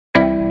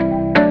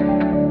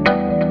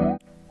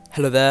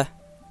Hello there,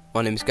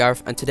 my name is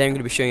Gareth, and today I'm going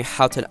to be showing you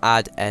how to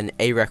add an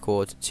A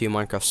record to your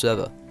Minecraft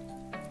server.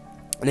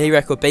 An A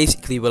record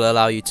basically will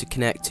allow you to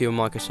connect to your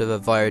Minecraft server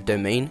via a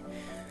domain.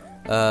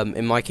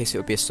 In my case it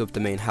would be a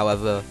subdomain,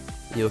 however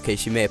in your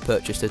case you may have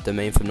purchased a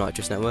domain from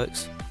Nitrous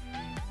Networks.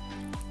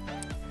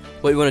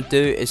 What you want to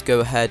do is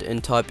go ahead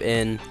and type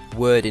in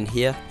word in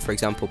here, for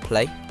example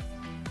play,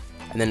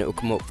 and then it will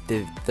come up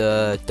with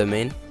the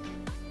domain.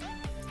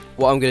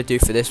 What I'm going to do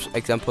for this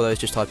example though is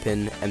just type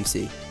in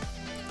MC.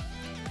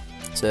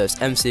 So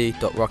it's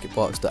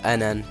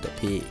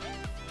mc.rocketbox.nn.pe.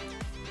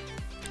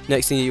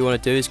 Next thing that you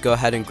want to do is go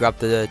ahead and grab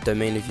the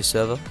domain of your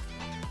server,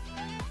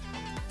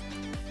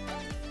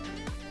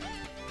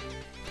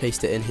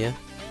 paste it in here,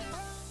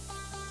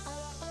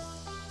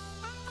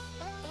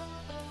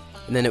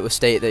 and then it will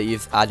state that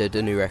you've added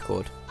a new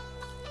record.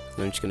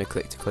 And I'm just going to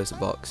click to close the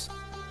box.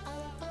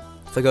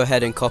 If I go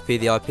ahead and copy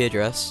the IP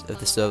address of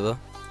the server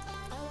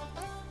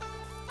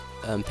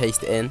and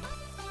paste it in,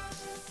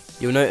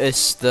 you'll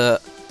notice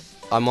that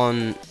I'm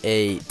on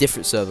a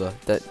different server.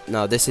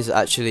 Now this is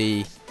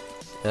actually,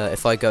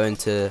 if I go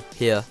into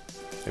here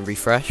and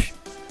refresh,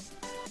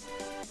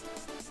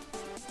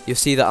 you'll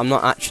see that I'm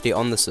not actually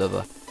on the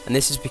server, and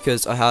this is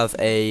because I have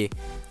a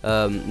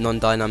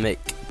non-dynamic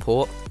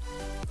port.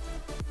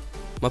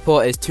 My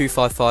port is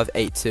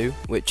 25582,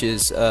 which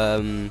is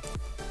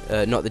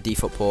not the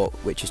default port,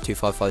 which is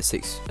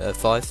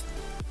 25565.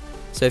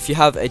 So if you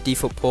have a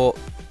default port,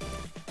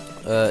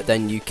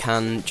 then you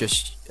can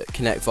just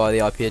connect via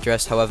the IP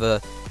address. However,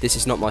 this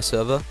is not my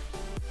server.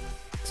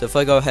 So if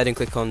I go ahead and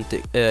click on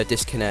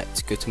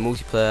disconnect, go to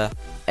multiplayer,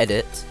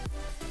 edit,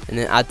 and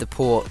then add the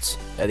port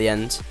at the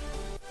end,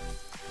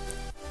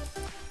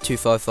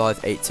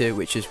 25582,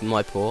 which is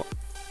my port.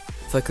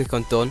 If I click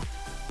on done,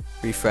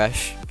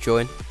 refresh,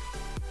 join,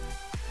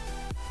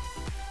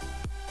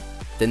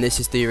 then this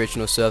is the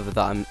original server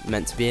that I'm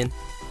meant to be in.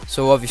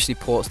 So obviously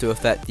ports do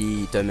affect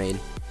the domain.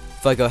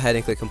 If I go ahead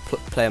and click on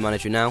player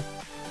manager now,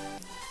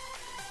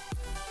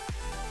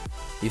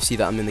 you see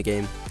that I'm in the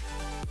game.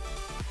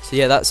 So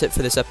yeah, that's it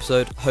for this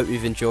episode. Hope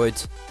you've enjoyed,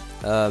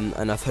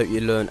 and I hope you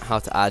learned how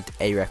to add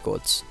A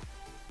records.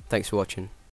 Thanks for watching.